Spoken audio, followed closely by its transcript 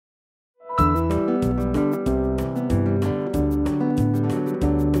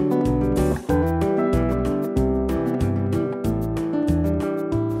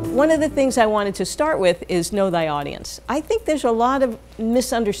One of the things I wanted to start with is know thy audience. I think there's a lot of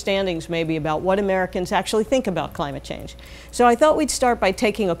misunderstandings maybe about what Americans actually think about climate change. So I thought we'd start by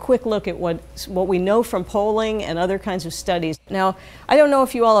taking a quick look at what we know from polling and other kinds of studies. Now, I don't know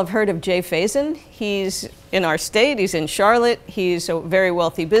if you all have heard of Jay Faison. He's in our state, he's in Charlotte, he's a very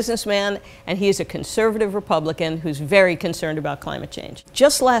wealthy businessman, and he's a conservative Republican who's very concerned about climate change.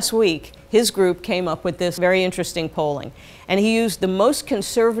 Just last week, his group came up with this very interesting polling, and he used the most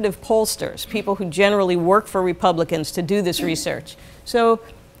conservative pollsters, people who generally work for Republicans, to do this research. So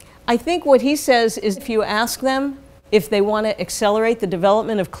I think what he says is if you ask them if they want to accelerate the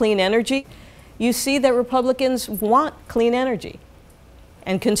development of clean energy, you see that Republicans want clean energy.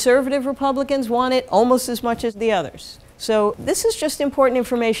 And conservative Republicans want it almost as much as the others. So this is just important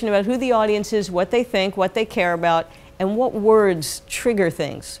information about who the audience is, what they think, what they care about, and what words trigger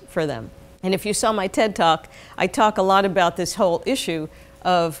things for them. And if you saw my TED Talk, I talk a lot about this whole issue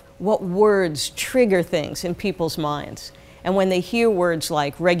of what words trigger things in people's minds. And when they hear words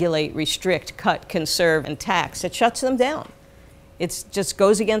like regulate, restrict, cut, conserve, and tax, it shuts them down. It just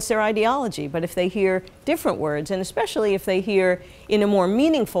goes against their ideology. But if they hear different words, and especially if they hear in a more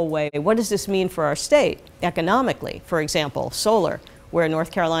meaningful way, what does this mean for our state economically? For example, solar, where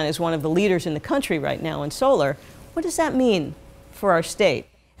North Carolina is one of the leaders in the country right now in solar. What does that mean for our state?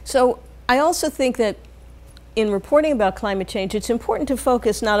 So I also think that in reporting about climate change, it's important to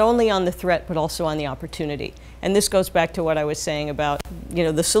focus not only on the threat, but also on the opportunity. And this goes back to what I was saying about,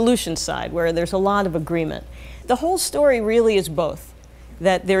 the solution side, where there's a lot of agreement. The whole story really is both,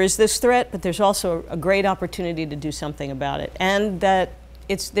 that there is this threat, but there's also a great opportunity to do something about it, and that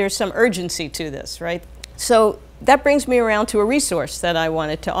there's some urgency to this, right? So that brings me around to a resource that I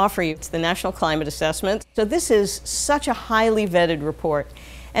wanted to offer you. It's the National Climate Assessment. So this is such a highly vetted report,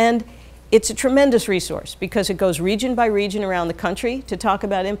 and it's a tremendous resource because it goes region by region around the country to talk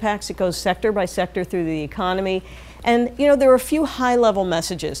about impacts. It goes sector by sector through the economy. And there are a few high-level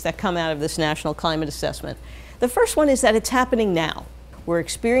messages that come out of this National Climate Assessment. The first one is that it's happening now. We're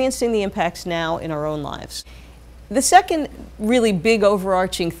experiencing the impacts now in our own lives. The second really big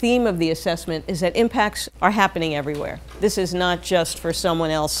overarching theme of the assessment is that impacts are happening everywhere. This is not just for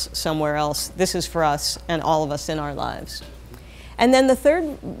someone else somewhere else. This is for us and all of us in our lives. And then the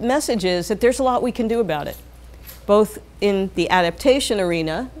third message is that there's a lot we can do about it, both in the adaptation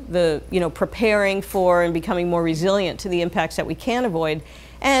arena, the preparing for and becoming more resilient to the impacts that we can avoid,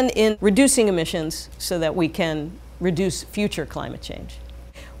 and in reducing emissions so that we can reduce future climate change.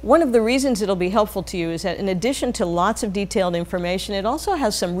 One of the reasons it'll be helpful to you is that in addition to lots of detailed information, it also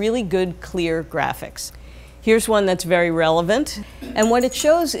has some really good, clear graphics. Here's one that's very relevant, and what it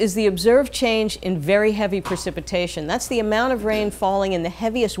shows is the observed change in very heavy precipitation. That's the amount of rain falling in the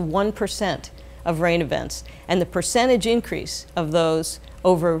heaviest 1% of rain events, and the percentage increase of those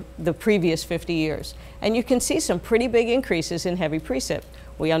over the previous 50 years. And you can see some pretty big increases in heavy precip.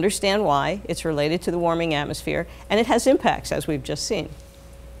 We understand why. It's related to the warming atmosphere, and it has impacts, as we've just seen.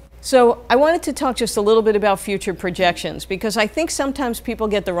 So I wanted to talk just a little bit about future projections, because I think sometimes people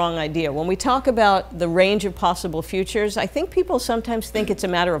get the wrong idea. When we talk about the range of possible futures, I think people sometimes think it's a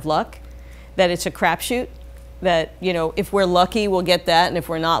matter of luck, that it's a crapshoot, that if we're lucky, we'll get that, and if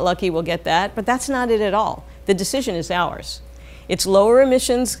we're not lucky, we'll get that. But that's not it at all. The decision is ours. It's lower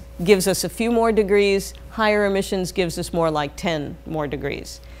emissions gives us a few more degrees, higher emissions gives us more like 10 more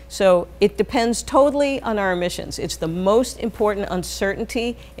degrees. So it depends totally on our emissions. It's the most important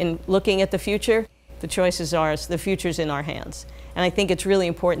uncertainty in looking at the future. The choice is ours, the future's in our hands. And I think it's really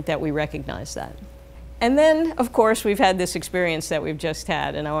important that we recognize that. And then, of course, we've had this experience that we've just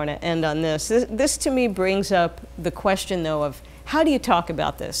had, and I want to end on this. This to me brings up the question, though, of how do you talk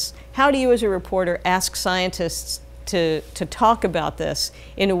about this? How do you, as a reporter, ask scientists to talk about this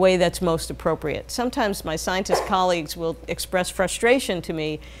in a way that's most appropriate? Sometimes my scientist colleagues will express frustration to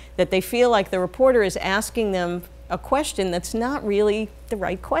me that they feel like the reporter is asking them a question that's not really the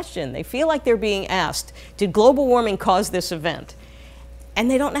right question. They feel like they're being asked, did global warming cause this event?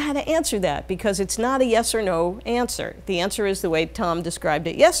 And they don't know how to answer that because it's not a yes or no answer. The answer is the way Tom described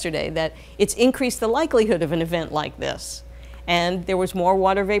it yesterday, that it's increased the likelihood of an event like this. And there was more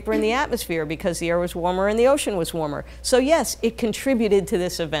water vapor in the atmosphere because the air was warmer and the ocean was warmer. So yes, it contributed to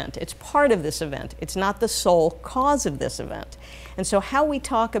this event. It's part of this event. It's not the sole cause of this event. And so how we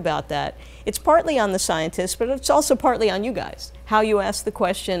talk about that, it's partly on the scientists, but it's also partly on you guys. How you ask the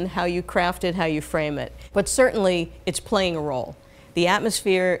question, how you craft it, how you frame it. But certainly it's playing a role. The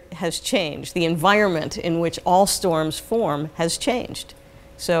atmosphere has changed. The environment in which all storms form has changed.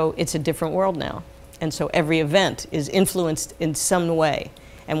 So it's a different world now. And so every event is influenced in some way.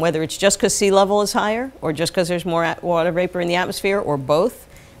 And whether it's just because sea level is higher, or just because there's more water vapor in the atmosphere, or both,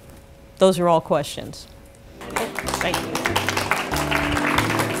 Those are all questions. Thank you.